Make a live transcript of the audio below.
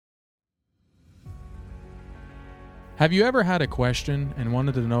Have you ever had a question and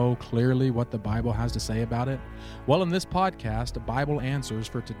wanted to know clearly what the Bible has to say about it? Well, in this podcast, Bible Answers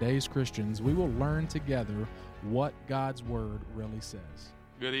for Today's Christians, we will learn together what God's Word really says.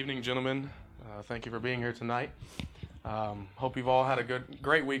 Good evening, gentlemen. Thank you for being here tonight. Hope you've all had a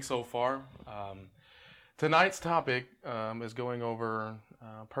great week so far. Tonight's topic is going over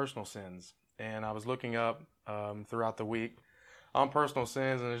personal sins, and I was looking up throughout the week on personal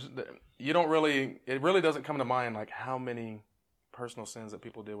sins, and it really doesn't come to mind like how many personal sins that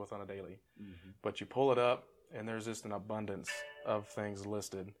people deal with on a daily. Mm-hmm. But you pull it up, and there's just an abundance of things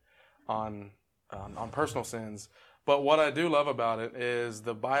listed on personal sins. But what I do love about it is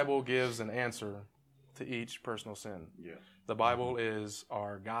the Bible gives an answer to each personal sin. Yes. The Bible is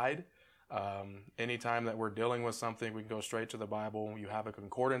our guide. Anytime that we're dealing with something, we can go straight to the Bible. You have a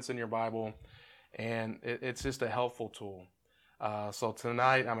concordance in your Bible, and it's just a helpful tool. So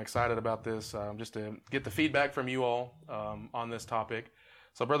tonight, I'm excited about this, just to get the feedback from you all on this topic.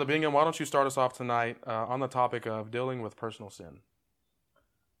 So Brother Bingham, why don't you start us off tonight on the topic of dealing with personal sin?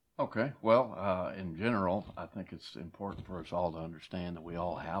 Okay. Well, in general, I think it's important for us all to understand that we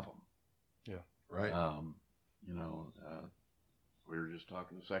all have them. Yeah. Right. We were just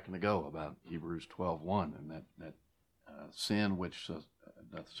talking a second ago about Hebrews 12:1 and that sin which doth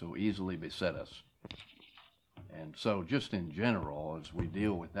so easily beset us. And so just in general, as we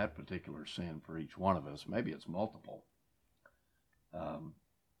deal with that particular sin for each one of us, maybe it's multiple,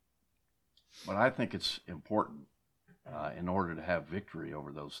 but I think it's important in order to have victory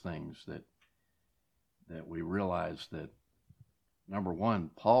over those things that we realize that, number one,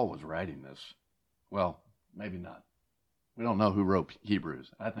 Paul was writing this. Well, maybe not. We don't know who wrote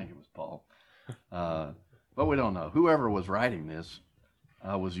Hebrews. I think it was Paul. But we don't know. Whoever was writing this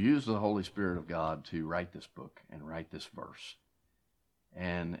was used the Holy Spirit of God to write this book and write this verse.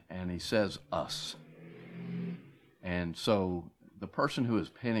 And he says us. And so the person who is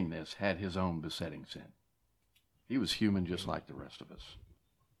penning this had his own besetting sin. He was human just like the rest of us.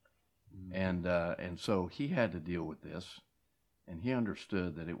 And so he had to deal with this, and he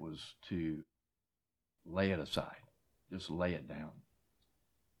understood that it was to lay it aside, just lay it down.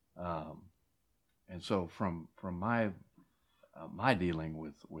 And so from my dealing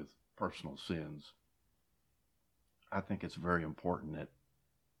with personal sins, I think it's very important that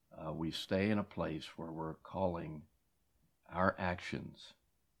we stay in a place where we're calling our actions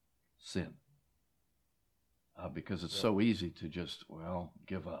sin. Because it's so easy to just,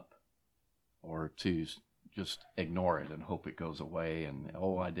 give up, or to just ignore it and hope it goes away. And,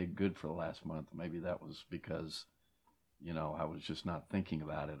 I did good for the last month. Maybe that was because, I was just not thinking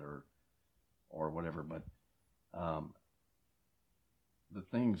about it or whatever. But the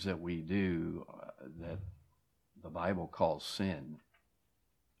things that we do that the Bible calls sin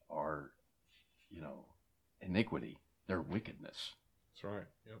are, iniquity. They're wickedness. That's right.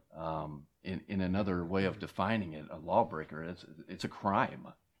 Yep. In another way of defining it, a lawbreaker, it's a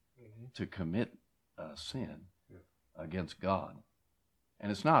crime to commit sin against God.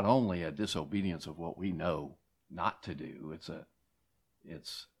 And it's not only a disobedience of what we know not to do,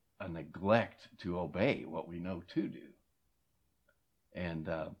 it's a neglect to obey what we know to do. And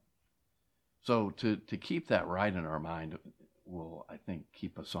so to keep that right in our mind will, I think,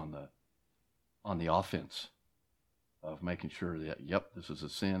 keep us on the offense of making sure that, this is a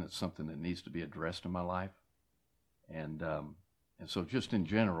sin. It's something that needs to be addressed in my life. And so just in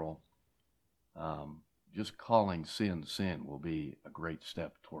general, just calling sin will be a great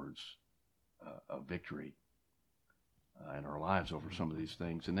step towards a victory in our lives over some of these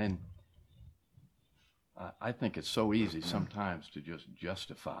things. And then I think it's so easy sometimes to just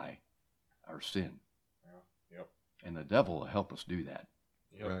justify our sin. Yeah. Yep. And the devil will help us do that.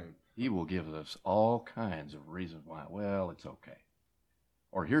 Yep. Right. He will give us all kinds of reasons why, it's okay.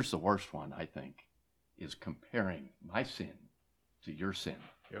 Or here's the worst one, I think, is comparing my sin to your sin.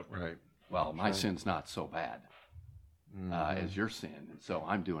 Yep. Right. Well, my sin's not so bad as your sin, and so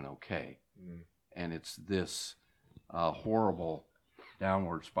I'm doing okay. Mm. And it's this horrible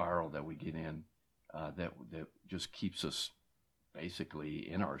downward spiral that we get in that just keeps us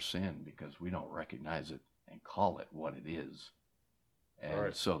basically in our sin because we don't recognize it and call it what it is. And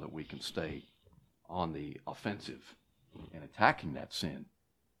right. So that we can stay on the offensive in attacking that sin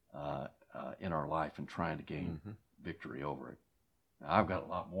in our life and trying to gain victory over it. Now, I've got a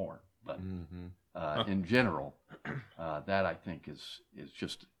lot more, but in general, that I think is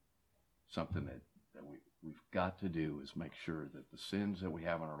just something that we've got to do is make sure that the sins that we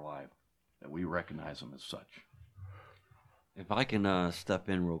have in our life, that we recognize them as such. If I can step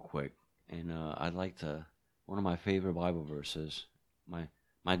in real quick, and I'd like to, one of my favorite Bible verses, my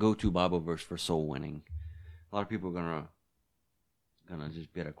go-to Bible verse for soul winning, a lot of people are gonna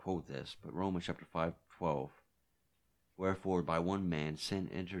just be able to quote this, but Romans chapter 5:12. Wherefore by one man sin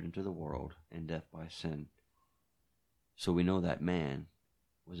entered into the world, and death by sin. So we know that man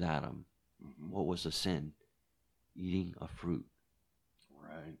was Adam. Mm-hmm. What was the sin? Eating a fruit.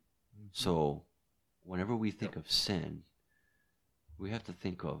 Right. So whenever we think of sin, we have to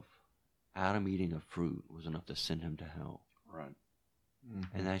think of Adam eating a fruit was enough to send him to hell. Right.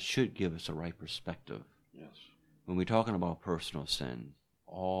 And that should give us a right perspective. Yes. When we're talking about personal sin,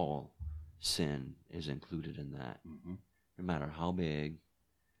 all sin is included in that. Mm-hmm. No matter how big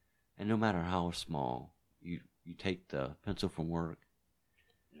and no matter how small. You take the pencil from work,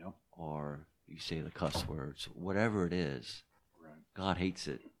 Yep. or you say the cuss words, whatever it is, Right. God hates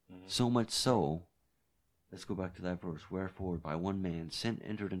it. So much so, let's go back to that verse. Wherefore by one man sin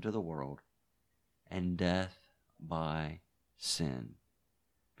entered into the world, and death by sin.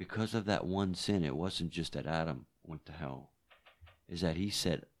 Because of that one sin, it wasn't just that Adam went to hell. Is that he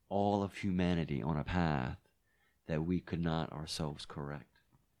set all of humanity on a path that we could not ourselves correct.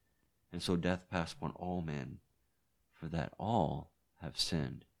 And so death passed upon all men, for that all have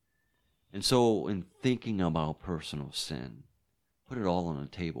sinned. And so in thinking about personal sin, put it all on the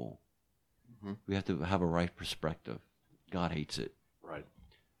table. Mm-hmm. We have to have a right perspective. God hates it. Right.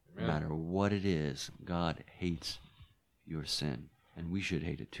 No matter what it is, God hates your sin. And we should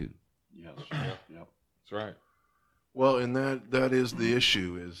hate it too. Yes. Yep. That's right. Well, and that is the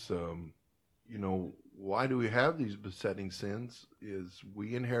issue is, why do we have these besetting sins? Is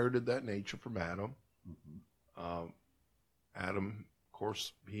we inherited that nature from Adam. Mm-hmm. Adam, of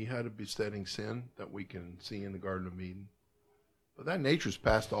course, he had a besetting sin that we can see in the Garden of Eden. But that nature's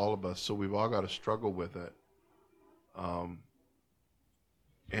passed to all of us, so we've all got to struggle with it.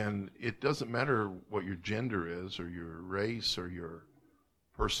 And it doesn't matter what your gender is or your race or your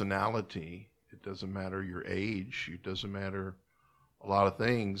personality. It doesn't matter your age. It doesn't matter a lot of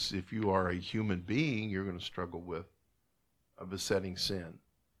things. If you are a human being, you're going to struggle with a besetting sin.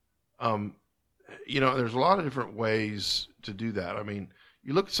 There's a lot of different ways to do that. I mean,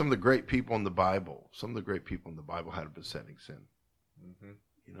 you look at some of the great people in the Bible. Some of the great people in the Bible had a besetting sin. Mm-hmm.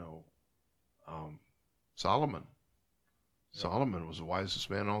 Solomon. Solomon was the wisest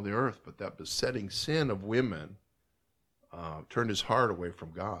man on the earth, but that besetting sin of women turned his heart away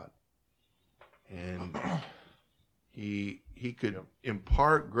from God. And he could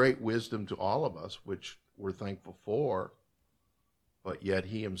impart great wisdom to all of us, which we're thankful for, but yet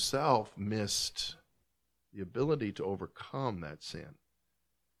he himself missed the ability to overcome that sin.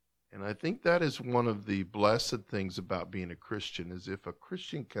 And I think that is one of the blessed things about being a Christian, is if a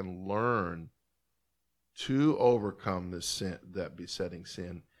Christian can learn to overcome this sin, that besetting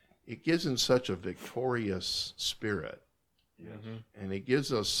sin, it gives him such a victorious spirit. Yes. And it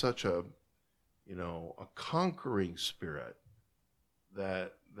gives us such a conquering spirit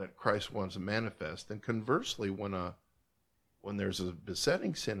that Christ wants to manifest. And conversely, when there's a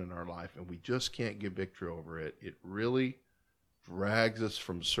besetting sin in our life and we just can't get victory over it, it really drags us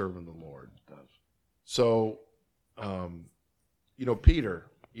from serving the Lord. It does. So, Peter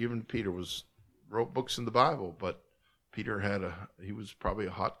wrote books in the Bible, but Peter he was probably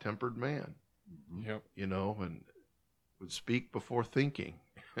a hot-tempered man, Yep. and would speak before thinking.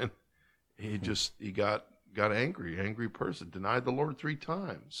 And he got angry person, denied the Lord 3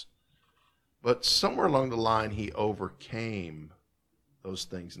 times. But somewhere along the line, he overcame those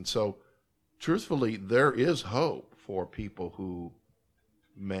things. And so, truthfully, there is hope for people who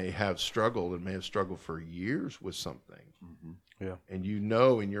may have struggled for years with something. Mm-hmm. Yeah. And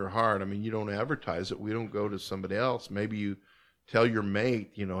in your heart, you don't advertise it. We don't go to somebody else. Maybe you tell your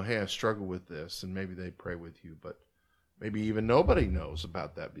mate, hey, I struggle with this, and maybe they pray with you. But maybe even nobody knows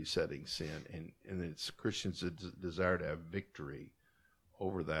about that besetting sin, and it's Christians' desire to have victory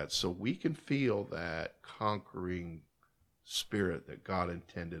over that, so we can feel that conquering spirit that God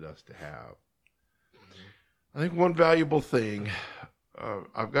intended us to have. I think one valuable thing,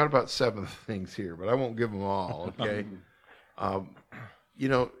 I've got about 7 things here, but I won't give them all, okay?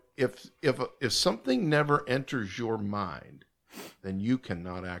 If something never enters your mind, then you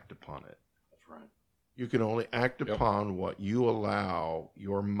cannot act upon it. That's right. You can only act upon what you allow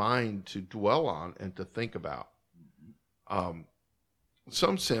your mind to dwell on and to think about.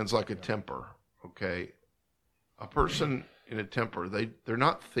 Some sins, like a temper, okay? A person in a temper, they're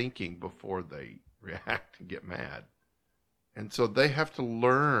not thinking before they react and get mad. And so they have to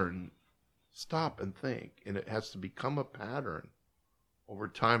learn, stop and think. And it has to become a pattern over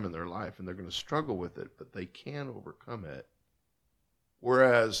time in their life. And they're going to struggle with it, but they can overcome it.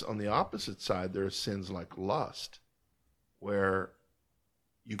 Whereas on the opposite side, there are sins like lust, where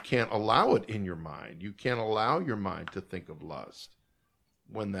you can't allow it in your mind. You can't allow your mind to think of lust.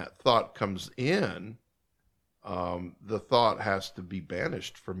 When that thought comes in, the thought has to be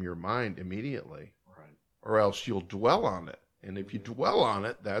banished from your mind immediately, Right. or else you'll dwell on it. And if you dwell on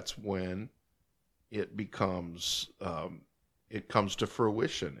it, that's when it becomes, it comes to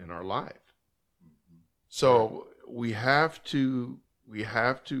fruition in our life. So we have to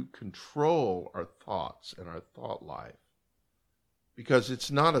control our thoughts and our thought life, because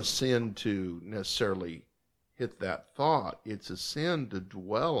it's not a sin to necessarily hit that thought. It's a sin to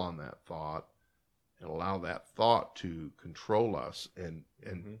dwell on that thought and allow that thought to control us and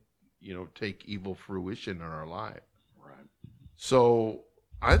take evil fruition in our life. Right. So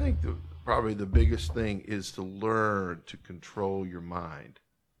I think probably the biggest thing is to learn to control your mind.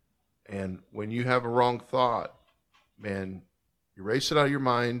 And when you have a wrong thought, man, erase it out of your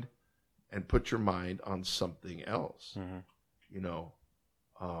mind and put your mind on something else.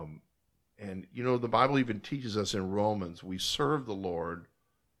 And the Bible even teaches us in Romans, we serve the Lord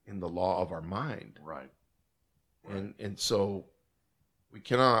in the law of our mind. Right. And so we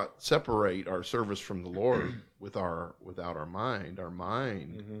cannot separate our service from the Lord without our mind. Our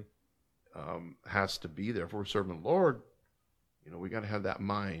mind has to be there. If we're serving the Lord, we got to have that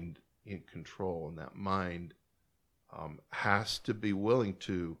mind in control, and that mind has to be willing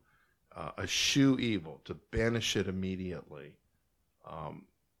to eschew evil, to banish it immediately.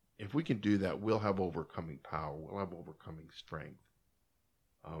 If we can do that, we'll have overcoming power. We'll have overcoming strength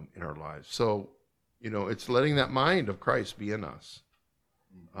in our lives. So, it's letting that mind of Christ be in us.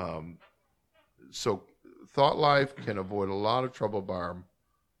 So thought life can avoid a lot of trouble by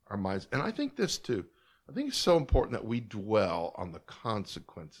our minds. And I think this too. I think it's so important that we dwell on the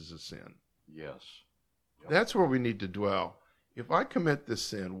consequences of sin. Yes. That's where we need to dwell. If I commit this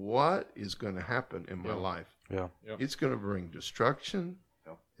sin, what is going to happen in my life? Yeah. It's going to bring destruction.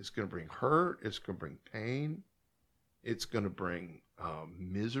 Yep. It's going to bring hurt. It's going to bring pain. It's going to bring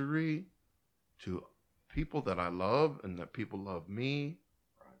misery to people that I love and that people love me.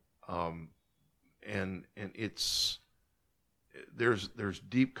 Right. And there's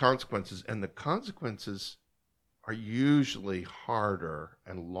deep consequences, and the consequences are usually harder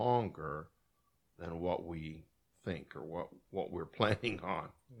and longer than what we think or what we're planning on.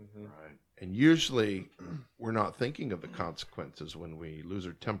 Right. And usually we're not thinking of the consequences when we lose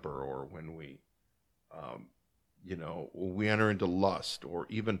our temper, or when we when we enter into lust, or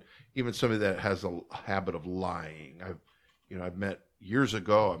even somebody that has a habit of lying. I've met years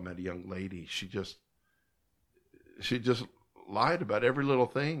ago, I met a young lady. She just lied about every little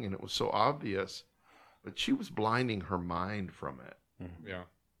thing, and it was so obvious, but she was blinding her mind from it. Yeah.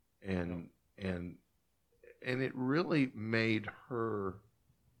 And it really made her,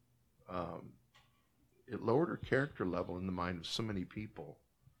 it lowered her character level in the mind of so many people.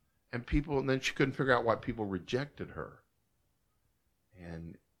 And then she couldn't figure out why people rejected her.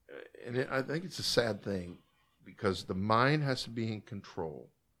 And I think it's a sad thing, because the mind has to be in control.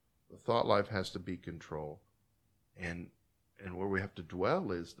 The thought life has to be controlled. And where we have to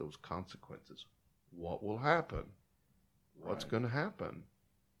dwell is those consequences. What will happen? What's going to happen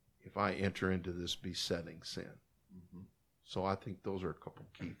if I enter into this besetting sin? Mm-hmm. So I think those are a couple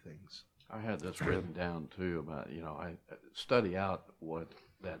key things. I had this written down too about, I study out what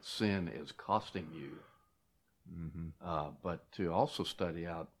that sin is costing you, but to also study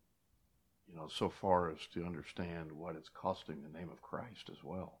out, so far as to understand what it's costing the name of Christ as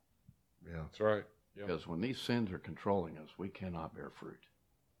well. Yeah, That's right. Yep. Because when these sins are controlling us, we cannot bear fruit.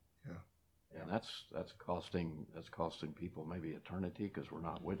 Yeah. And that's costing people maybe eternity, because we're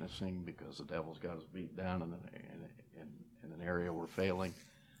not witnessing, because the devil's got us beat down in an area we're failing.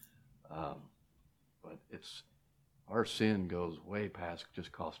 But our sin goes way past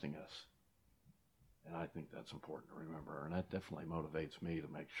just costing us. And I think that's important to remember. And that definitely motivates me to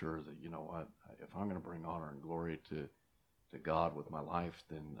make sure that, if I'm going to bring honor and glory to God with my life,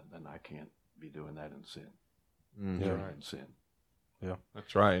 then I can't be doing that in sin. Mm-hmm. Yeah. In sin. Yeah.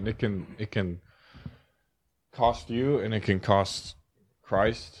 That's right. And it can cost you, and it can cost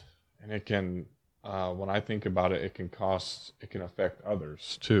Christ, and it can, when I think about it, it can affect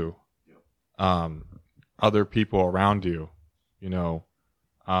others too. Yep. Other people around you,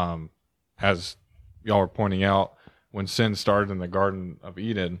 as y'all were pointing out, when sin started in the Garden of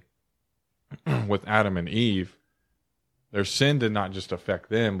Eden with Adam and Eve, their sin did not just affect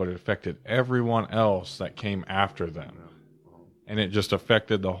them, but it affected everyone else that came after them. And it just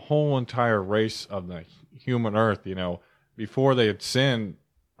affected the whole entire race of the human earth. Before they had sinned,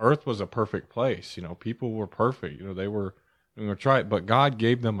 earth was a perfect place. People were perfect. They were going to try it, but God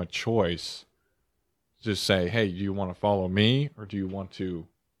gave them a choice to say, hey, do you want to follow me, or do you want to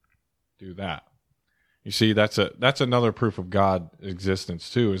do that. You see, that's another proof of God's existence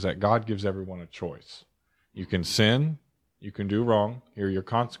too, is that God gives everyone a choice. You can sin, you can do wrong, here are your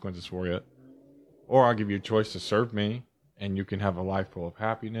consequences for it, or I'll give you a choice to serve me, and you can have a life full of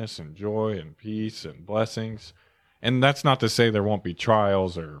happiness and joy and peace and blessings. And that's not to say there won't be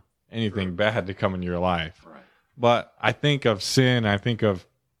trials or anything bad to come in your life. Right. But I think of sin, I think of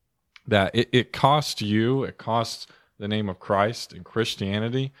that it costs you, it costs the name of Christ and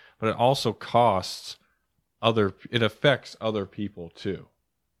Christianity, but it also costs it affects other people too.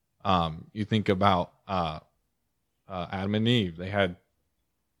 You think about Adam and Eve. They had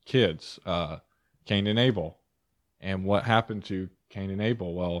kids, Cain and Abel. And what happened to Cain and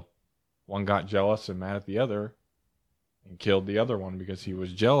Abel? Well, one got jealous and mad at the other and killed the other one because he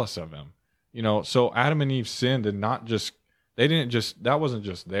was jealous of him. So Adam and Eve sinned, and that wasn't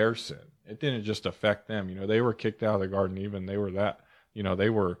just their sin. It didn't just affect them. They were kicked out of the garden. Even they were that,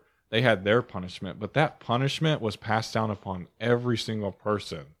 they had their punishment, but that punishment was passed down upon every single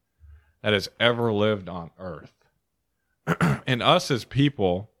person that has ever lived on earth. And us as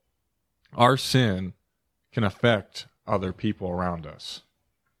people, our sin can affect other people around us.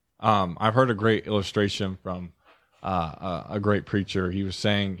 I've heard a great illustration from a great preacher. He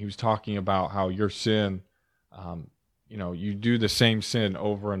was talking about how your sin, you do the same sin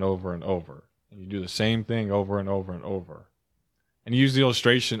over and over and over, and you do the same thing over and over and over. And he used the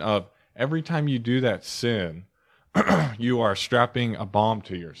illustration of every time you do that sin, you are strapping a bomb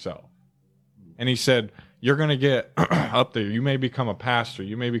to yourself. And he said, you're going to get up there. You may become a pastor.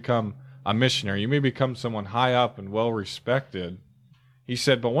 You may become a missionary. You may become someone high up and well respected. He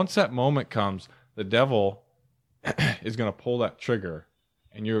said, but once that moment comes, the devil is going to pull that trigger,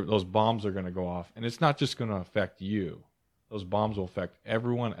 and those bombs are going to go off. And it's not just going to affect you. Those bombs will affect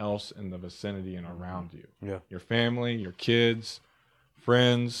everyone else in the vicinity and around you. Yeah. Your family, your kids,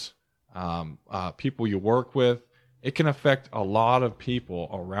 friends, people you work with. It can affect a lot of people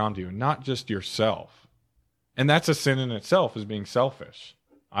around you, not just yourself. And that's a sin in itself, is being selfish.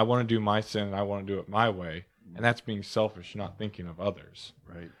 I want to do my sin, and I want to do it my way. And that's being selfish, not thinking of others.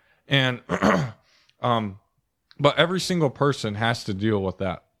 Right. And, but every single person has to deal with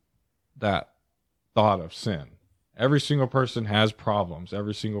that thought of sin. Every single person has problems.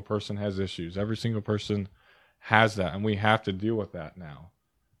 Every single person has issues. Every single person has that, and we have to deal with that now,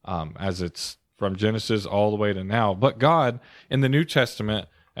 as it's from Genesis all the way to now. But God, in the New Testament,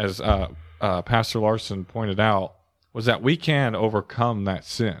 as Pastor Larson pointed out, was that we can overcome that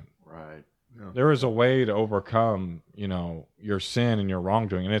sin. Right. Yeah. There is a way to overcome, your sin and your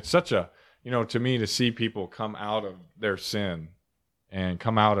wrongdoing. And it's such a, to me, to see people come out of their sin and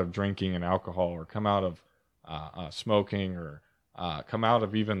come out of drinking and alcohol, or come out of smoking, or come out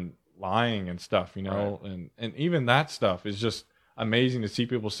of even lying and stuff, Right. and even that stuff is just amazing to see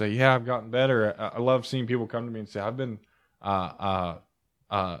people say, yeah, I've gotten better. I love seeing people come to me and say, I've been a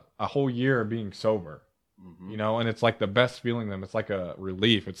whole year being sober. Mm-hmm. And it's like the best feeling them. It's like a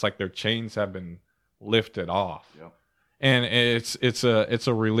relief. It's like their chains have been lifted off. Yep. And it's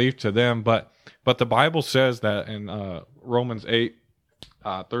a relief to them. But the Bible says that in Romans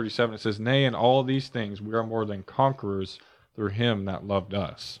 8:37, it says, nay, in all these things we are more than conquerors through him that loved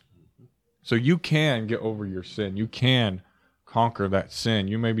us. So you can get over your sin. You can conquer that sin.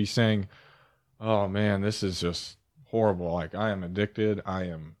 You may be saying, oh man, this is just horrible. Like, I am addicted. I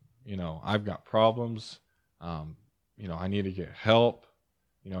am, I've got problems. I need to get help,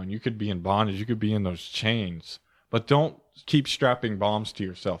 and you could be in bondage. You could be in those chains, but don't keep strapping bombs to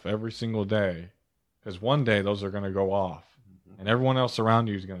yourself every single day, because one day those are going to go off, and everyone else around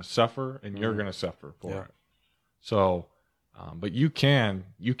you is going to suffer, and you're going to suffer for it. So, but you can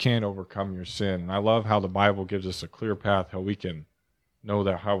overcome your sin. And I love how the Bible gives us a clear path, how we can know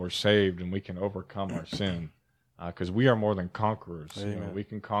that how we're saved and we can overcome our sin, because we are more than conquerors. We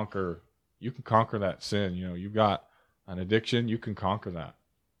can conquer. You can conquer that sin. You've got an addiction. You can conquer that.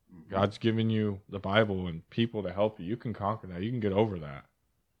 God's given you the Bible and people to help you. You can conquer that. You can get over that.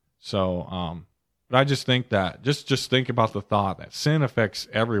 So, but I just think that just think about the thought that sin affects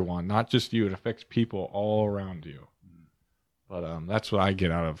everyone, not just you. It affects people all around you. But that's what I get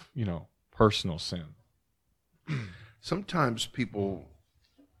out of personal sin. Sometimes people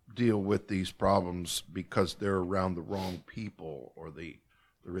deal with these problems because they're around the wrong people, or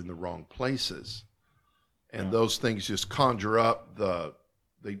they're in the wrong places, and those things just conjure up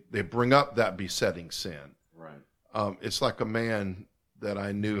they bring up that besetting sin. Right. It's like a man that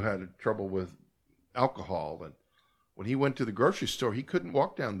I knew had trouble with alcohol, and when he went to the grocery store, he couldn't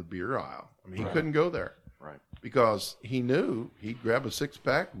walk down the beer aisle. I mean, he Right. couldn't go there. Right. Because he knew he'd grab a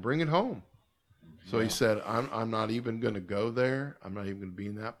 6-pack and bring it home. So he said, I'm not even going to go there. I'm not even going to be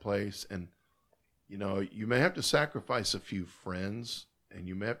in that place. And, you know, you may have to sacrifice a few friends and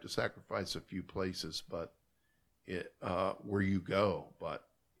you may have to sacrifice a few places, but where you go. But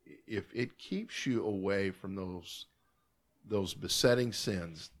if it keeps you away from those besetting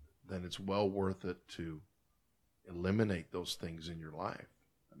sins, then it's well worth it to eliminate those things in your life,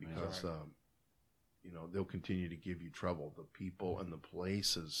 because you know, they'll continue to give you trouble. The people and the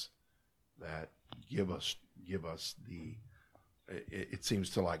places that give us the it seems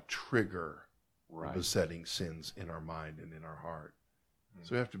to like trigger Right. besetting sins in our mind and in our heart.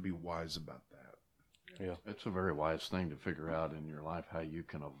 So we have to be wise about that. Yeah. It's a very wise thing to figure out in your life how you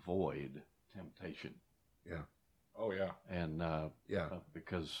can avoid temptation. Yeah. Oh yeah. And Yeah.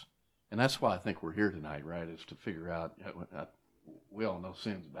 because, and that's why I think we're here tonight, right? Is to figure out. We all know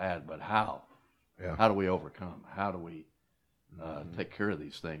sin's bad, but how? Yeah. How do we overcome? How do we take care of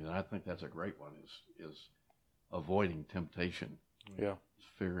these things? And I think that's a great one. Is avoiding temptation. Yeah.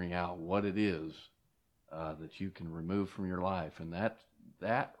 Figuring out what it is that you can remove from your life, and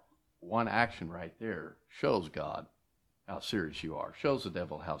that one action right there shows God how serious you are. Shows the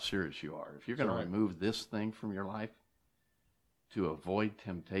devil how serious you are. If you're going to remove this thing from your life to avoid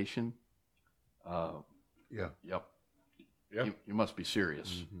temptation, Yeah. yep, Yep. you must be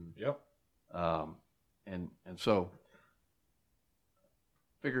serious. Yep. And so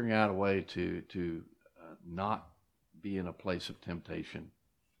figuring out a way to not be in a place of temptation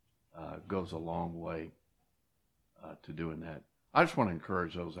goes a long way to doing that. I just want to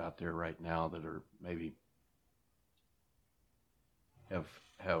encourage those out there right now that are maybe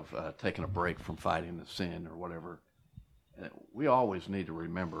have taken a break from fighting the sin or whatever. We always need to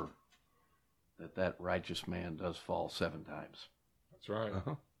remember that righteous man does fall 7 times, That's right.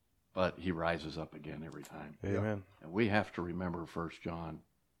 but he rises up again every time. Amen. And we have to remember 1 John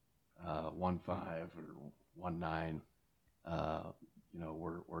 1:5 or 1:9. You know,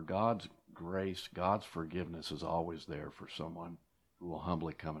 where God's grace, God's forgiveness is always there for someone who will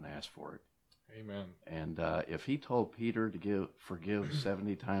humbly come and ask for it. Amen. And if he told Peter to forgive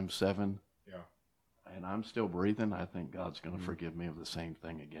 70 times 7, Yeah. and I'm still breathing, I think God's going to forgive me of the same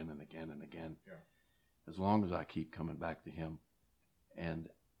thing again and again and again. Yeah. As long as I keep coming back to him. And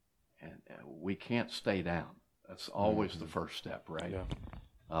we can't stay down. That's always the first step, right?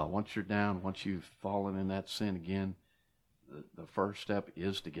 Yeah. Once you're down, once you've fallen in that sin again, the first step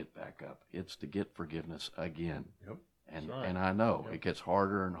is to get back up. It's to get forgiveness again. Yep. And That's right. and I know it gets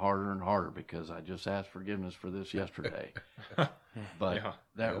harder and harder and harder because I just asked forgiveness for this yesterday. But Yeah.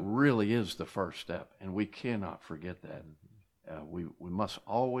 that really is the first step, and we cannot forget that. We must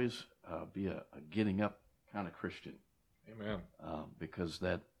always be a getting up kind of Christian, Amen. because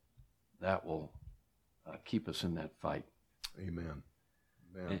that will keep us in that fight. Amen.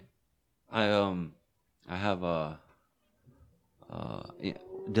 Amen. I have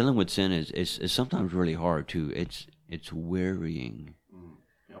dealing with sin is sometimes really hard too. It's wearying.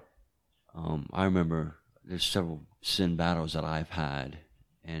 Yep. I remember there's several sin battles that I've had,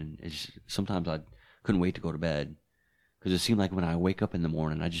 and sometimes I couldn't wait to go to bed because it seemed like when I wake up in the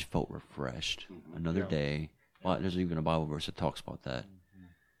morning, I just felt refreshed. Another day. Well, there's even a Bible verse that talks about that.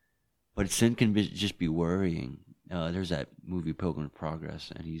 But sin can just be worrying. There's that movie Pilgrim's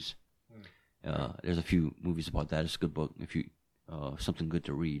Progress, and there's a few movies about that. It's a good book if you something good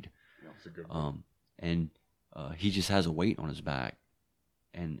to read. That's a good one. And he just has a weight on his back,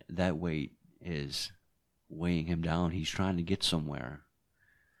 and that weight is weighing him down. He's trying to get somewhere,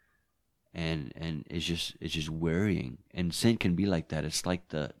 and it's just wearying. And sin can be like that. It's like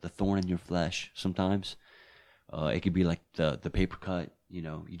the thorn in your flesh. Sometimes it could be like the paper cut. You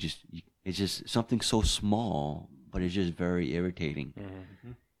know, it's just something so small, but it's just very irritating,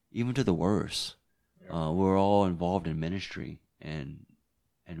 even to the worst. We're all involved in ministry, and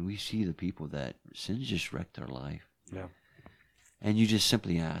we see the people that sin just wrecked their life. Yeah. And you just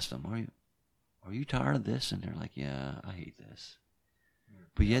simply ask them, are you tired of this? And they're like, yeah, I hate this.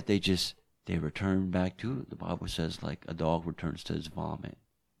 But yet they return back to it. The Bible says like a dog returns to his vomit.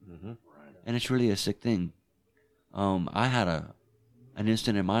 Right. And it's really a sick thing. I had an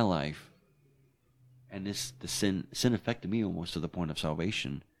instant in my life, and the sin affected me almost to the point of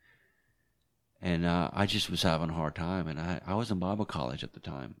salvation. And I just was having a hard time, and I was in Bible college at the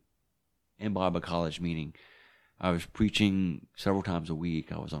time. In Bible college, meaning I was preaching several times a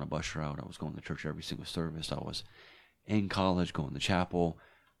week. I was on a bus route. I was going to church every single service. I was in college, going to chapel.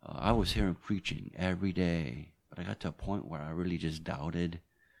 I was hearing preaching every day. But I got to a point where I really just doubted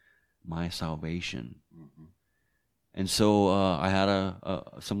my salvation. And so I had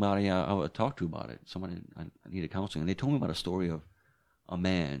somebody I would talk to about it. Somebody I needed counseling. And they told me about a story of a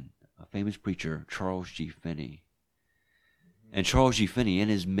man a famous preacher, Charles G. Finney. And Charles G. Finney, in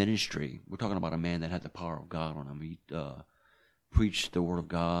his ministry, we're talking about a man that had the power of God on him. He preached the Word of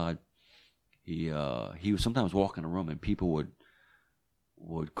God. He would sometimes walk in a room and people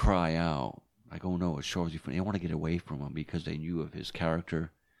would cry out, like, "Oh no, it's Charles G. Finney." They want to get away from him because they knew of his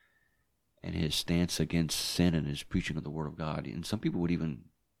character and his stance against sin and his preaching of the Word of God. And some people would even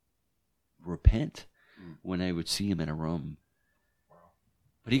repent when they would see him in a room.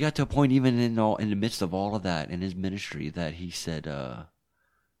 But he got to a point, even in the midst of all of that, in his ministry, that he said,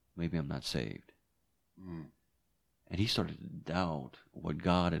 "Maybe I'm not saved." And he started to doubt what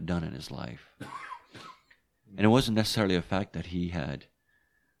God had done in his life. And it wasn't necessarily a fact that he had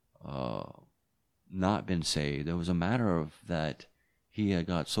not been saved. It was a matter of that he had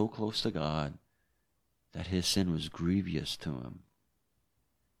got so close to God that his sin was grievous to him.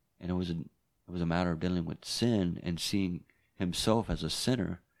 And it was a matter of dealing with sin and seeing himself as a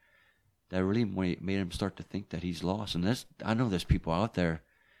sinner that really made him start to think that he's lost. And I know there's people out there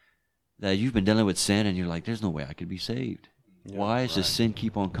that you've been dealing with sin and you're like, there's no way I could be saved. Yeah, why does this sin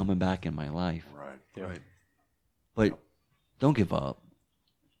keep on coming back in my life? Right. Yeah. Right. But don't give up.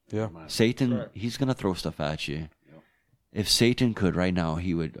 Yeah. Satan, Right. he's going to throw stuff at you. Yep. If Satan could right now,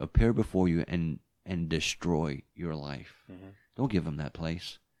 he would appear before you and destroy your life. Don't give him that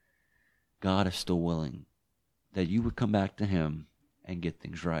place. God is still willing that you would come back to him and get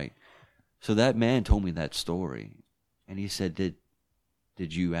things right. So that man told me that story. And he said,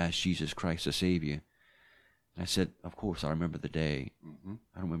 Did you ask Jesus Christ to save you? And I said, of course, I remember the day. I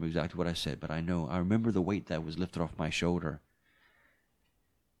don't remember exactly what I said, but I remember the weight that was lifted off my shoulder.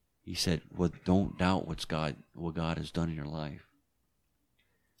 He said, well, don't doubt what God has done in your life.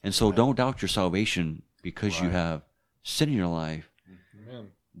 And so don't doubt your salvation because you have sin in your life,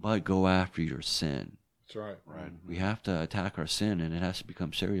 Amen. but go after your sin. That's right. Right. We have to attack our sin, and it has to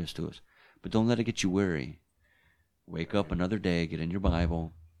become serious to us. But don't let it get you weary. Wake up another day, get in your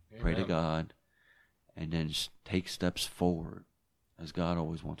Bible, pray to Amen. God, and then take steps forward, as God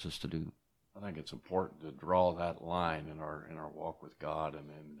always wants us to do. I think it's important to draw that line in our walk with God,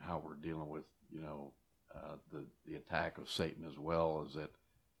 and how we're dealing with the attack of Satan as well. Is that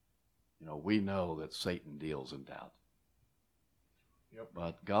we know that Satan deals in doubt,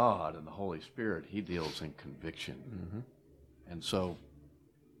 but God and the Holy Spirit, He deals in conviction, and so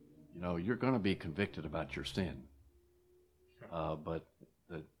you're going to be convicted about your sin, but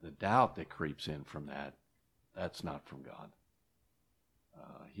the doubt that creeps in from that's not from God.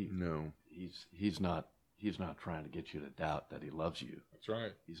 No. He's not trying to get you to doubt that He loves you. That's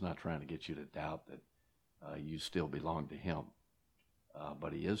right. He's not trying to get you to doubt that you still belong to Him.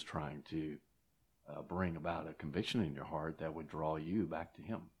 But He is trying to bring about a conviction in your heart that would draw you back to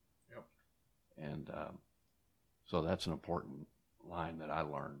Him. Yep. And so that's an important line that I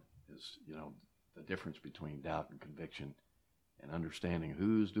learned is, the difference between doubt and conviction, and understanding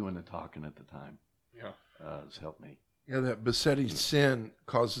who's doing the talking at the time Yeah. has helped me. Yeah, that besetting sin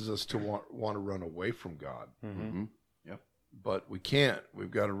causes us to want to run away from God. Mm-hmm. Yep. But we can't.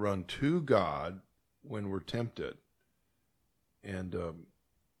 We've got to run to God when we're tempted. And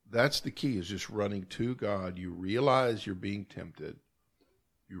that's the key, is just running to God. You realize you're being tempted.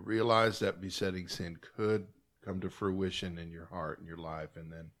 You realize that besetting sin could come to fruition in your heart and your life.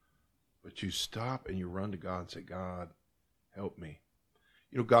 But you stop and you run to God and say, God, help me.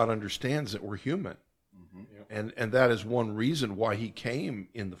 God understands that we're human. Mm-hmm. And that is one reason why He came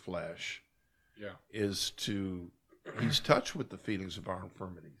in the flesh, Yeah. is He's touched with the feelings of our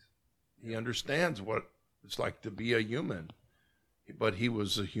infirmities. He understands what it's like to be a human, but He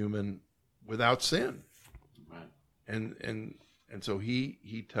was a human without sin. Right. And so he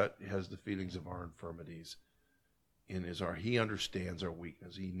has the feelings of our infirmities in His heart. He understands our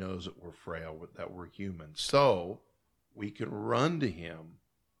weakness. He knows that we're frail, that we're human. So we can run to Him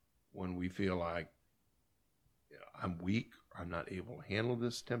when we feel like, I'm weak, I'm not able to handle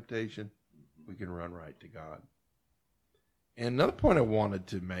this temptation. We can run right to God. And another point I wanted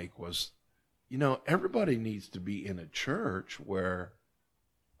to make was, everybody needs to be in a church where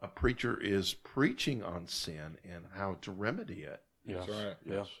a preacher is preaching on sin and how to remedy it. Yes. That's right.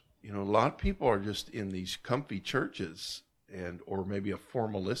 Yes. A lot of people are just in these comfy churches or maybe a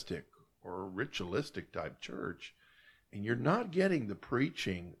formalistic or a ritualistic type church, and you're not getting the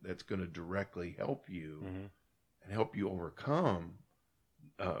preaching that's going to directly help you and help you overcome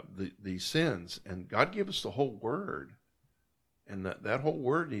these sins. And God gave us the whole Word, and that whole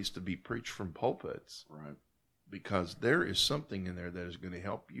Word needs to be preached from pulpits. Right. Because there is something in there that is going to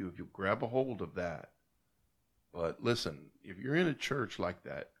help you if you grab a hold of that. But listen, if you're in a church like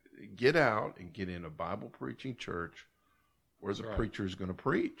that, get out and get in a Bible preaching church where's the Right. preacher is going to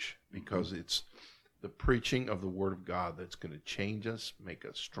preach, because it's the preaching of the Word of God that's going to change us, make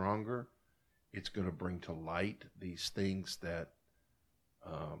us stronger. It's going to bring to light these things that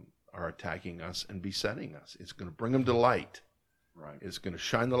are attacking us and besetting us. It's going to bring them to light. Right. It's going to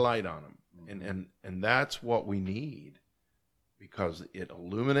shine the light on them. And that's what we need, because it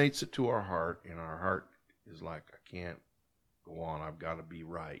illuminates it to our heart, and our heart is like, I can't go on. I've got to be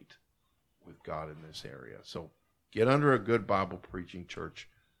right with God in this area. So get under a good Bible preaching church.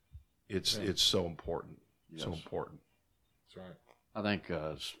 It's so important. Yes. So important. That's right. I think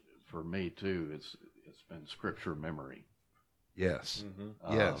for me too, it's been scripture memory. Yes.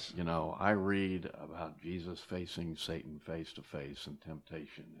 Mm-hmm. Yes. You know, I read about Jesus facing Satan face to face in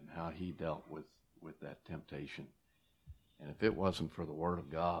temptation, and how he dealt with that temptation. And if it wasn't for the Word of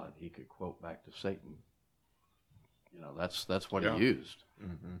God, he could quote back to Satan. You know, that's what Yeah. he used.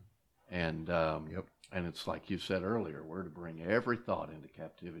 Mm-hmm. And Yep. and it's like you said earlier, we're to bring every thought into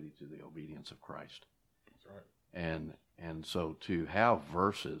captivity to the obedience of Christ. That's right. And so to have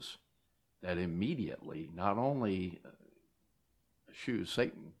verses that immediately not only eschew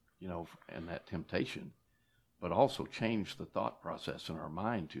Satan, you know, and that temptation, but also change the thought process in our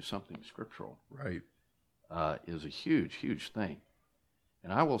mind to something scriptural, Right. is a huge, huge thing.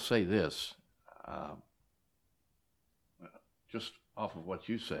 And I will say this, just off of what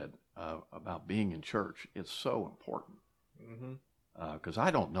you said about being in church, it's so important. Mm-hmm. Because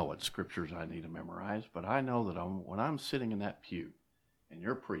I don't know what scriptures I need to memorize, but I know that when I'm sitting in that pew and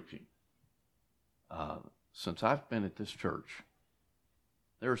you're preaching, since I've been at this church,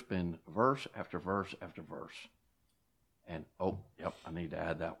 there's been verse after verse after verse. And, I need to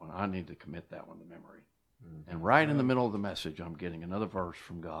add that one. I need to commit that one to memory. Mm-hmm. And right in the middle of the message, I'm getting another verse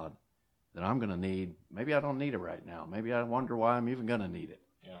from God that I'm going to need. Maybe I don't need it right now. Maybe I wonder why I'm even going to need it.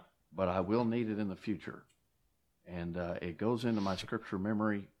 Yeah. But I will need it in the future. And it goes into my scripture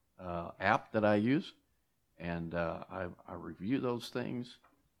memory app that I use. And I review those things.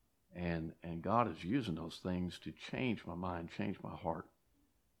 And God is using those things to change my mind, change my heart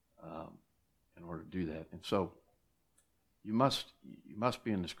in order to do that. And so you must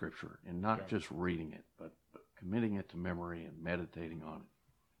be in the scripture and not just reading it, but committing it to memory and meditating on it.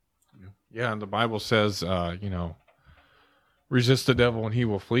 Yeah, and the Bible says, resist the devil and he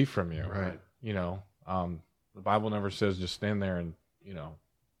will flee from you. Right. You know, the Bible never says just stand there and,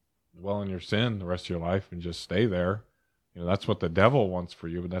 dwell in your sin the rest of your life and just stay there. You know, that's what the devil wants for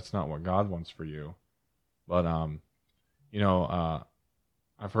you, but that's not what God wants for you. But,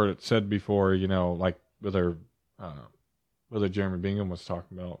 I've heard it said before, like Brother Jeremy Bingham was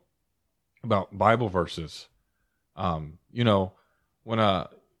talking about Bible verses. When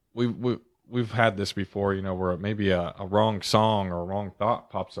we've had this before, where maybe a wrong song or a wrong thought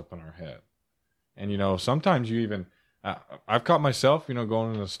pops up in our head. And, sometimes you even, I've caught myself,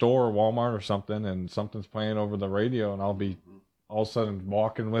 going in a store or Walmart or something, and something's playing over the radio, and I'll be all of a sudden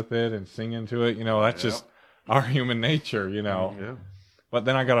walking with it and singing to it. That's just our human nature, Yeah. But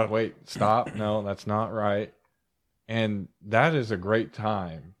then I got to wait, stop. No, that's not right. And that is a great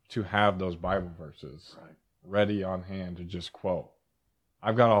time to have those Bible verses ready on hand to just quote.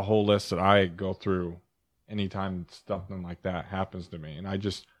 I've got a whole list that I go through anytime something like that happens to me. And I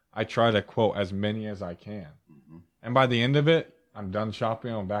try to quote as many as I can. Mm-hmm. And by the end of it, I'm done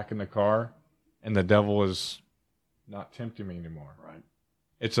shopping, I'm back in the car, and the devil is not tempting me anymore. Right.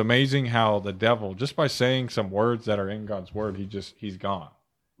 It's amazing how the devil, just by saying some words that are in God's word, he's gone.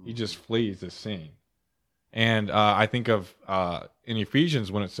 He just flees the scene. And I think of in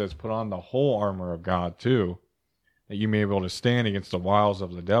Ephesians when it says, put on the whole armor of God too, that you may be able to stand against the wiles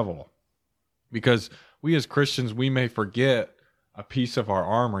of the devil. Because we as Christians, we may forget a piece of our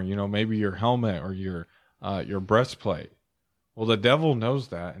armor, maybe your helmet or your breastplate. Well, the devil knows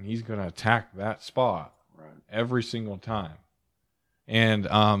that, and he's going to attack that spot every single time. And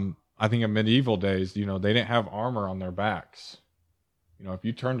I think in medieval days, they didn't have armor on their backs. If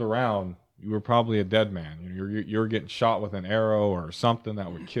you turned around, you were probably a dead man. You're getting shot with an arrow or something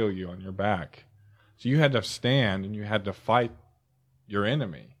that would kill you on your back. So you had to stand and you had to fight your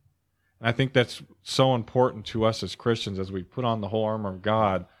enemy. And I think that's so important to us as Christians as we put on the whole armor of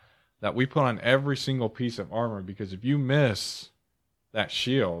God, that we put on every single piece of armor, because if you miss that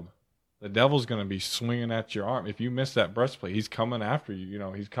shield, the devil's going to be swinging at your arm. If you miss that breastplate, he's coming after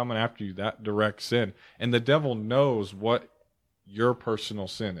you. He's coming after you, that direct sin. And the devil knows what your personal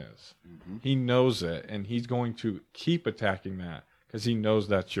sin is. Mm-hmm. He knows it, and he's going to keep attacking that because he knows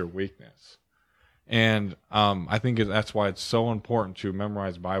that's your weakness. And I think that's why it's so important to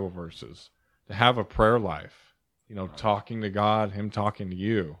memorize Bible verses, to have a prayer life, talking to God, him talking to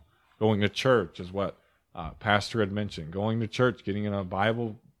you. Going to church is what Pastor had mentioned, going to church, getting in a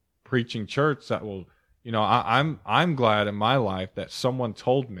Bible preaching church that will, I'm glad in my life that someone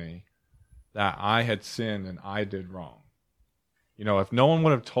told me that I had sinned and I did wrong. If no one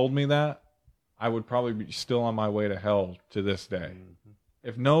would have told me that, I would probably be still on my way to hell to this day.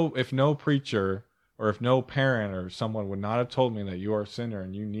 Mm-hmm. If no preacher or if no parent or someone would not have told me that you are a sinner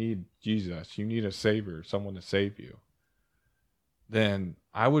and you need Jesus, you need a Savior, someone to save you, then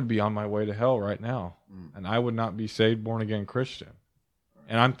I would be on my way to hell right now. And I would not be saved, born again Christian.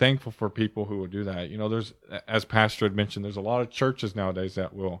 And I'm thankful for people who will do that. There's, as Pastor had mentioned, there's a lot of churches nowadays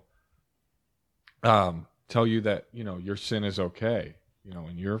that will tell you that, your sin is okay,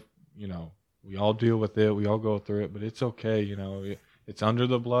 and we all deal with it. We all go through it, but it's okay. It's under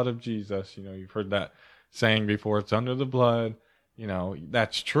the blood of Jesus. You've heard that saying before, it's under the blood.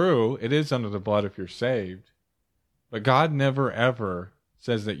 That's true. It is under the blood if you're saved, but God never ever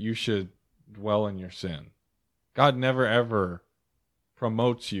says that you should dwell in your sin. God never ever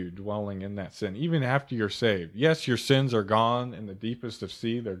promotes you dwelling in that sin, even after you're saved. Yes, your sins are gone in the deepest of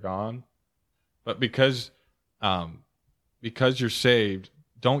sea, they're gone. But because you're saved,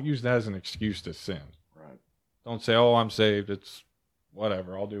 don't use that as an excuse to sin. Right. Don't say, "Oh, I'm saved. It's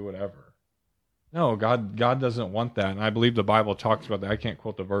whatever. I'll do whatever." No, God doesn't want that, and I believe the Bible talks about that. I can't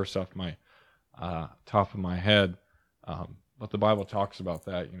quote the verse off my top of my head, but the Bible talks about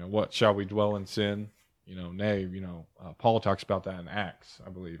that. What shall we dwell in sin? Nay. Paul talks about that in Acts, I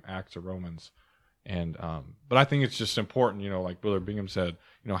believe, Acts or Romans. And but I think it's just important, like Brother Bingham said,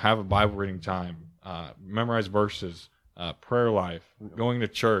 have a Bible reading time, memorize verses, prayer life, going to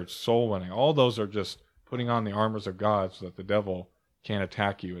church, soul winning. All those are just putting on the armors of God so that the devil can't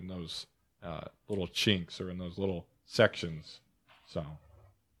attack you in those little chinks or in those little sections. So,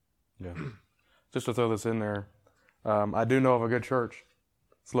 yeah. Just to throw this in there, I do know of a good church.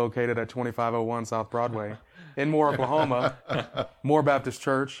 It's located at 2501 South Broadway in Moore, Oklahoma. Moore Baptist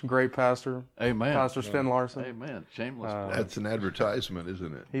Church, great pastor. Amen. Pastor Sven Larson. Amen. Shameless. That's an advertisement,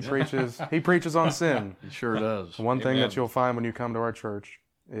 isn't it? He preaches on sin. He sure does. One thing that you'll find when you come to our church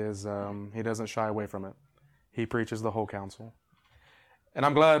is he doesn't shy away from it. He preaches the whole counsel. And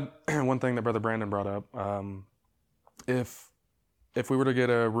I'm glad, one thing that Brother Brandon brought up, if we were to get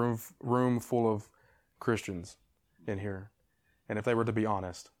a room full of Christians in here, and if they were to be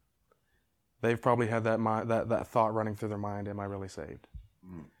honest, they've probably had that thought running through their mind, am I really saved?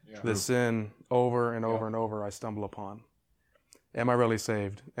 Yeah. The sin over and over and over I stumble upon. Am I really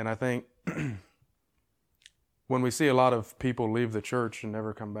saved? And I think when we see a lot of people leave the church and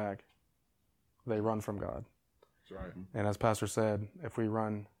never come back, they run from God. That's right. And as Pastor said, if we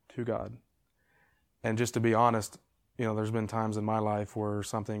run to God, and just to be honest, there's been times in my life where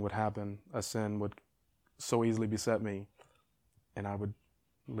something would happen, a sin would so easily beset me, and I would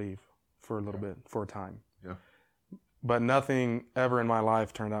leave for a little bit, for a time. Yeah. But nothing ever in my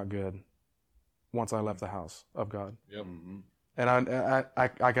life turned out good once I left the house of God. Yep. Mm-hmm. And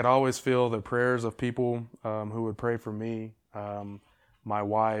I could always feel the prayers of people who would pray for me, my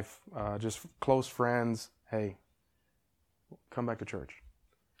wife, just close friends. Hey, come back to church.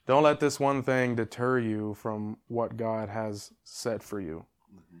 Don't let this one thing deter you from what God has set for you.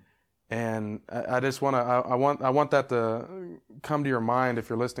 Mm-hmm. And I just want to, I want that to come to your mind if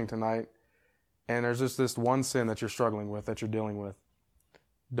you're listening tonight. And there's just this one sin that you're struggling with, that you're dealing with.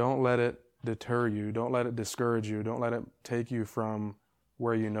 Don't let it deter you. Don't let it discourage you. Don't let it take you from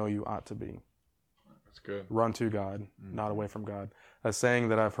where you know you ought to be. That's good. Run to God, not away from God. A saying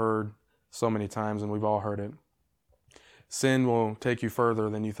that I've heard so many times, and we've all heard it. Sin will take you further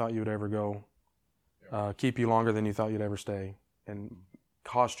than you thought you would ever go, keep you longer than you thought you'd ever stay, and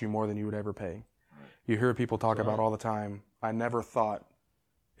cost you more than you would ever pay. Right. You hear people talk about all the time, I never thought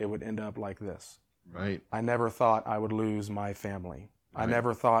it would end up like this. Right. I never thought I would lose my family. Right. I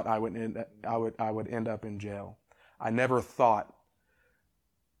never thought I would end up in jail. I never thought.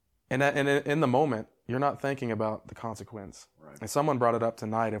 And in the moment, you're not thinking about the consequence. Right. And someone brought it up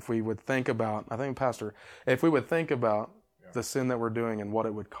tonight. If we would think about, I think, Pastor, if we would think about the sin that we're doing and what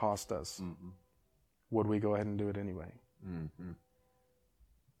it would cost us, would we go ahead and do it anyway? Mm-hmm.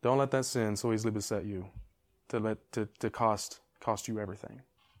 Don't let that sin so easily beset you to cost you everything.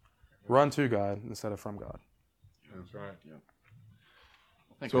 Run to God instead of from God. That's right. Yeah.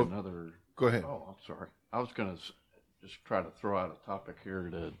 I think another. Go ahead. Oh, I'm sorry. I was going to just try to throw out a topic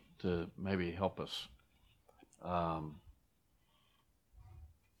here to maybe help us.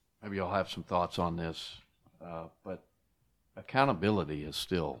 Maybe you'll have some thoughts on this, but accountability is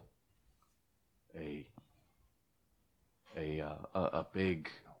still a big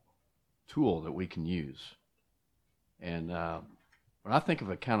tool that we can use. And when I think of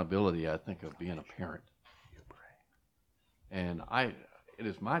accountability, I think of being a parent. And it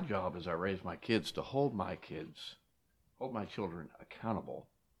is my job as I raise my kids to hold my children accountable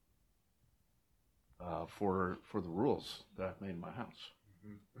for the rules that I've made in my house.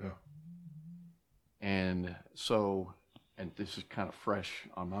 Yeah. And so, and this is kind of fresh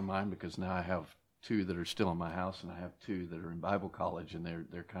on my mind because now I have 2 that are still in my house, and I have 2 that are in Bible college, and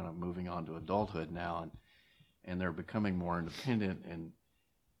they're kind of moving on to adulthood now, and they're becoming more independent, and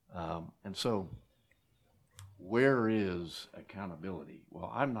so where is accountability?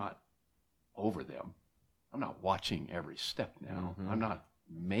 Well, I'm not over them. I'm not watching every step now. I'm not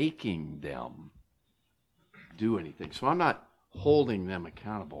making them do anything. So I'm not holding them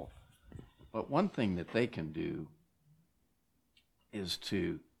accountable. But one thing that they can do is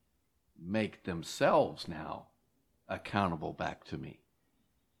to make themselves now accountable back to me,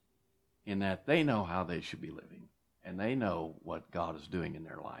 in that they know how they should be living and they know what God is doing in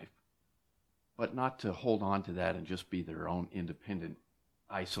their life, but not to hold on to that and just be their own independent,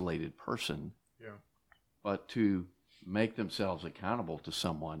 isolated person, but to make themselves accountable to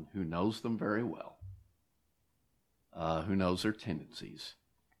someone who knows them very well, who knows their tendencies,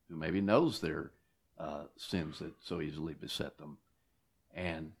 who maybe knows their sins that so easily beset them,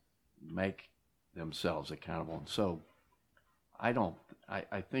 and make themselves accountable. And so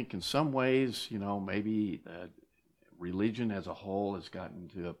I think in some ways, maybe religion as a whole has gotten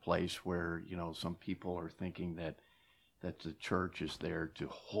to a place where, some people are thinking that the church is there to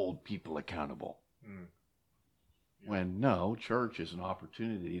hold people accountable. When no, church is an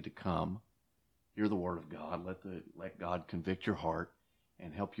opportunity to come, hear the Word of God, let God convict your heart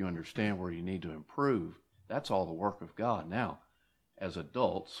and help you understand where you need to improve. That's all the work of God. Now, as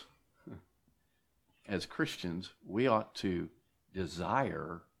adults, as Christians, we ought to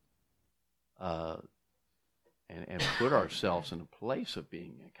desire and put ourselves in a place of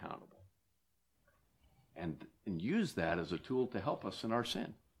being accountable, and use that as a tool to help us in our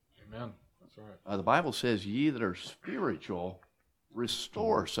sin. Amen. That's right. The Bible says, "Ye that are spiritual,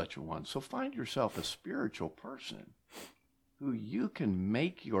 restore such a one." So find yourself a spiritual person who you can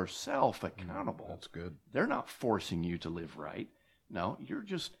make yourself accountable. That's good. They're not forcing you to live right. No, you're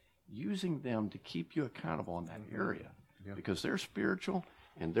just using them to keep you accountable in that area, because they're spiritual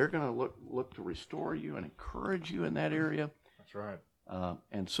and they're going to look to restore you and encourage you in that area. That's right.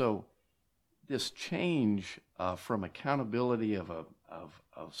 And so this change from accountability of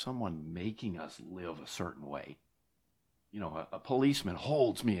someone making us live a certain way. A policeman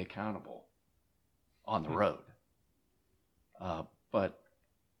holds me accountable on the road. But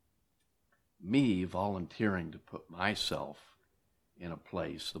me volunteering to put myself in a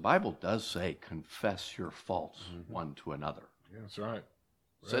place, the Bible does say, confess your faults one to another. Yeah, that's right.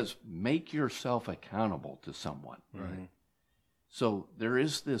 It says, make yourself accountable to someone. Right. So there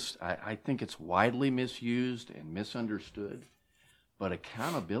is this, I think it's widely misused and misunderstood, but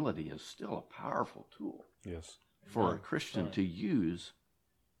accountability is still a powerful tool for a Christian to use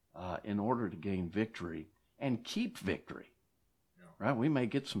in order to gain victory and keep victory. Right? We may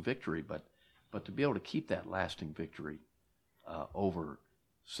get some victory, but to be able to keep that lasting victory over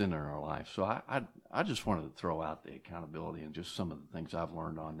sin in our life. So I just wanted to throw out the accountability and just some of the things I've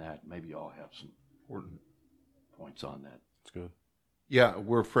learned on that. Maybe you all have some important points on that. That's good. Yeah,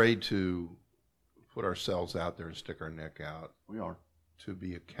 we're afraid to put ourselves out there and stick our neck out. We are. To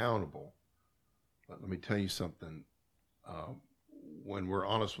be accountable. But let me tell you something. When we're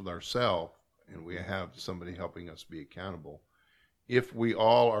honest with ourselves and we have somebody helping us be accountable, if we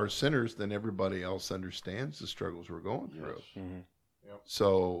all are sinners, then everybody else understands the struggles we're going through. Yes.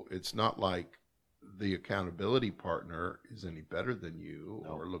 So it's not like the accountability partner is any better than you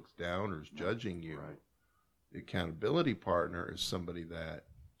or looks down or is judging you. Right. The accountability partner is somebody that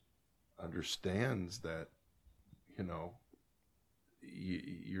understands that,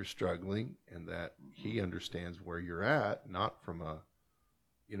 you're struggling and that he understands where you're at, not from a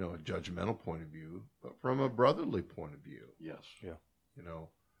judgmental point of view, but from a brotherly point of view. Yes. Yeah.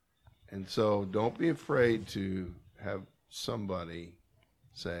 And so don't be afraid to have somebody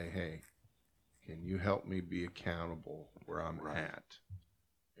say, hey, can you help me be accountable where I'm at?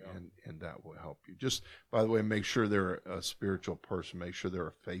 And that will help you. Just, by the way, make sure they're a spiritual person. Make sure they're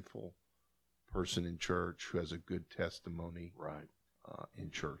a faithful person in church who has a good testimony in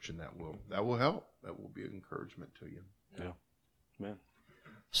church, and that will help. That will be an encouragement to you. Yeah. Man.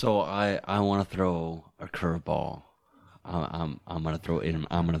 So I want to throw a curveball. I'm gonna throw it.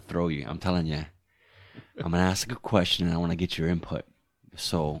 I'm gonna throw you. I'm telling you. I'm gonna ask a question, and I want to get your input.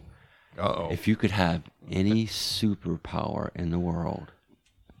 So, if you could have any superpower in the world,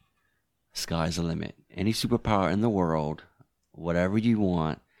 sky's the limit. Any superpower in the world, whatever you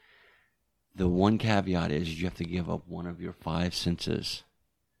want, The one caveat is you have to give up one of your 5 senses.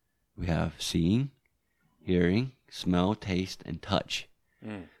 We have seeing, hearing, smell, taste, and touch.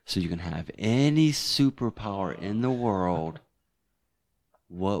 So you can have any superpower in the world.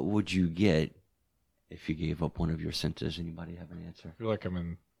 What would you get if you gave up one of your senses? Anybody have an answer? I feel like I'm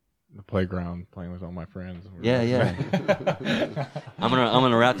in the playground playing with all my friends. Yeah. I'm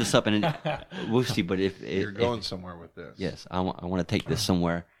gonna wrap this up and we'll see. But if You're going somewhere with this. yes, I want to take this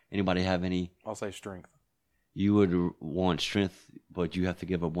somewhere. Anybody have any? I'll say strength. You would want strength, but you have to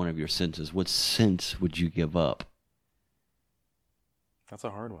give up one of your senses. What sense would you give up? That's a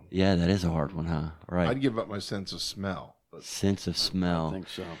hard one. Yeah, that is a hard one, huh? Right. I'd give up my sense of smell. But Sense of smell. I think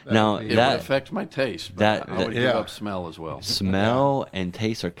so. Now would be- It that would affect my taste, but that- I would yeah. give up smell as well. smell and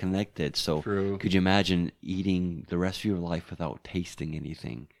taste are connected. So True. could you imagine eating the rest of your life without tasting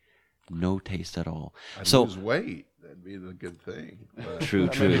anything? No taste at all. I'd So lose weight. That'd be the good thing. But, true,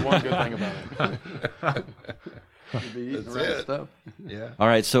 That may be true. one good thing about it. You'd be eating That's the right it. stuff. yeah. All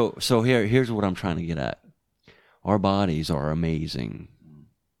right, so here's what I'm trying to get at. Our bodies are amazing.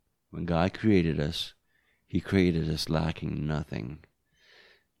 When God created us, He created us lacking nothing.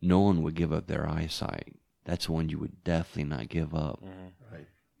 No one would give up their eyesight. That's one you would definitely not give up. Right.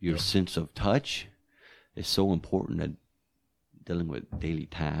 Your sense of touch is so important at dealing with daily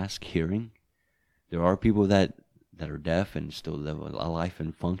tasks, hearing. There are people that are deaf and still live a life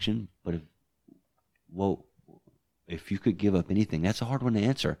and function, but if you could give up anything, that's a hard one to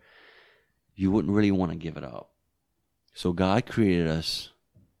answer. You wouldn't really want to give it up. So God created us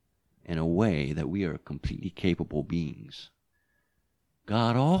in a way that we are completely capable beings.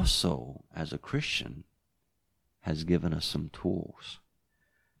 God also, as a Christian, has given us some tools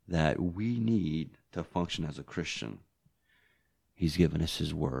that we need to function as a Christian. He's given us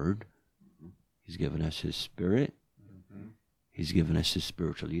His Word. He's given us His Spirit. He's given us His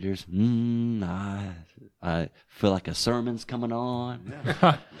spiritual leaders. I feel like a sermon's coming on.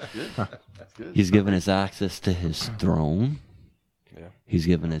 That's good. That's good. He's given us access to His throne. Yeah. He's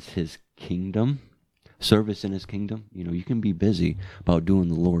given us His kingdom, service in His kingdom. You know, you can be busy about doing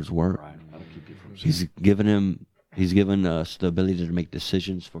the Lord's work. Right. That'll keep you from He's given us the ability to make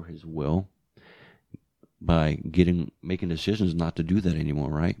decisions for His will by making decisions not to do that anymore,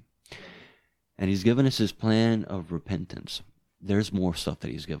 right? And He's given us His plan of repentance. There's more stuff that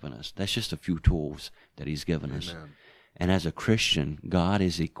He's given us. That's just a few tools that He's given us. Amen. And as a Christian, God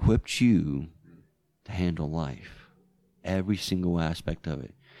has equipped you to handle life, every single aspect of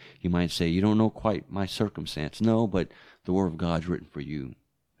it. You might say, you don't know quite my circumstance. No, but the Word of God's written for you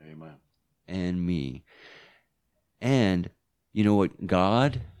Amen. and me. And you know what?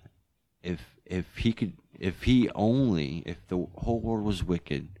 God, if the whole world was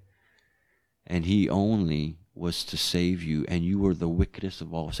wicked and He only was to save you and you were the wickedest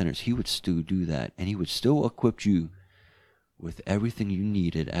of all sinners, He would still do that. And He would still equip you with everything you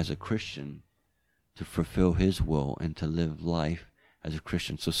needed as a Christian to fulfill His will and to live life as a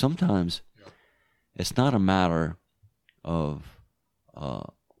Christian. So sometimes it's not a matter of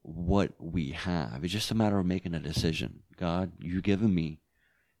what we have. It's just a matter of making a decision. God, you've given me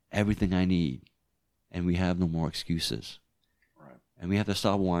everything I need, and we have no more excuses. Right. And we have to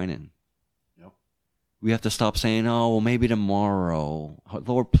stop whining. Yep. We have to stop saying, "Oh, well, maybe tomorrow.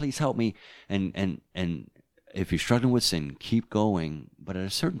 Lord, please help me." And if you're struggling with sin, keep going. But at a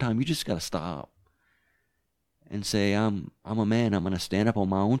certain time, you just got to stop and say, "I'm a man. I'm going to stand up on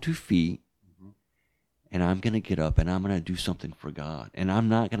my own 2 feet, and I'm going to get up and I'm going to do something for God. And I'm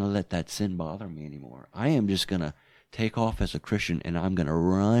not going to let that sin bother me anymore. I am just going to take off as a Christian and I'm going to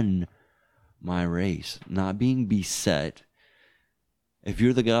run my race, not being beset." If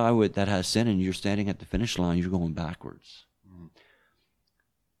you're the guy that has sin and you're standing at the finish line, you're going backwards.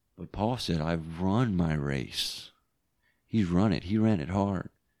 But Paul said, I've run my race. He's run it. He ran it hard.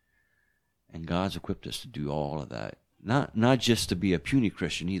 And God's equipped us to do all of that. Not just to be a puny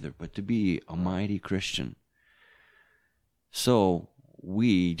Christian either, but to be a mighty Christian. So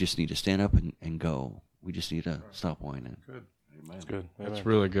we just need to stand up and go. We just need to stop whining. Good. Amen. That's good. That's Amen.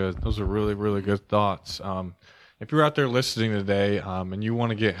 really good. Those are really, really good thoughts. If you're out there listening today and you want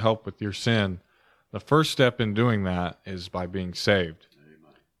to get help with your sin, the first step in doing that is by being saved.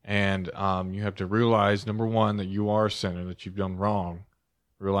 And you have to realize, number one, that you are a sinner, that you've done wrong.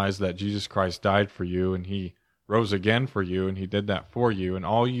 Realize that Jesus Christ died for you and He rose again for you, and He did that for you. And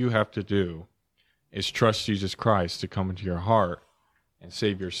all you have to do is trust Jesus Christ to come into your heart and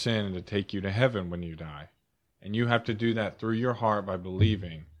save your sin and to take you to heaven when you die. And you have to do that through your heart by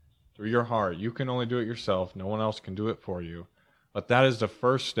believing. Through your heart. You can only do it yourself. No one else can do it for you. But that is the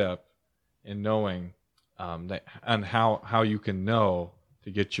first step in knowing that, and how you can know to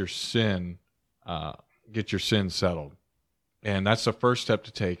get your sin get your sins settled. And that's the first step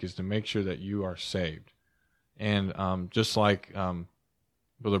to take, is to make sure that you are saved. And just like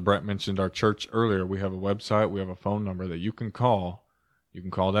Brother Brett mentioned our church earlier, we have a website, we have a phone number that you can call. You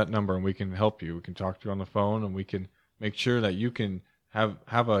can call that number and we can help you. We can talk to you on the phone, and we can make sure that you can have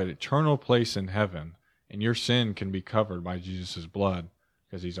an eternal place in heaven, and your sin can be covered by Jesus' blood,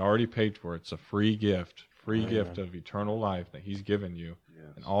 because he's already paid for it. It's a free gift of eternal life that he's given you.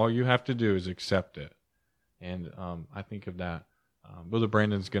 Yes. And all you have to do is accept it. And I think of that. Brother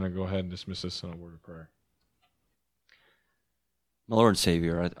Brandon's going to go ahead and dismiss us in a word of prayer. My Lord and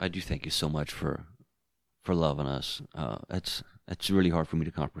Savior, I do thank you so much for loving us. It's really hard for me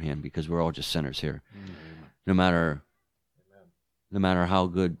to comprehend, because we're all just sinners here. No matter how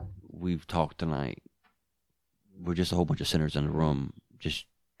good we've talked tonight, we're just a whole bunch of sinners in the room, just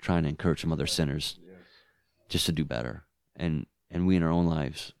trying to encourage some other sinners just to do better. And we in our own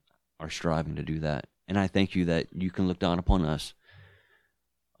lives are striving to do that. And I thank you that you can look down upon us,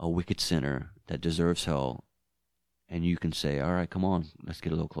 a wicked sinner that deserves hell, and you can say, all right, come on, let's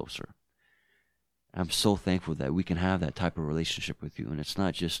get a little closer. I'm so thankful that we can have that type of relationship with you, and it's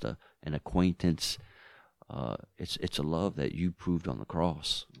not just an acquaintance. It's a love that you proved on the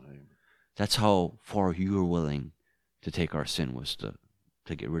cross. That's how far you were willing to take our sin, was to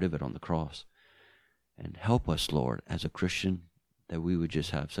get rid of it on the cross. And help us, Lord, as a Christian, that we would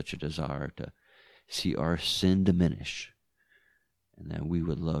just have such a desire to see our sin diminish, and that we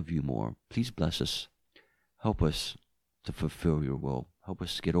would love you more. Please bless us. Help us to fulfill your will. Help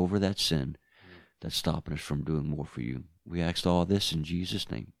us to get over that sin that's stopping us from doing more for you. We ask all this in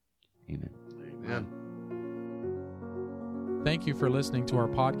Jesus' name. Amen. Amen. Thank you for listening to our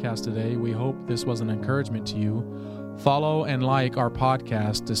podcast today. We hope this was an encouragement to you. Follow and like our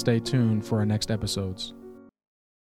podcast to stay tuned for our next episodes.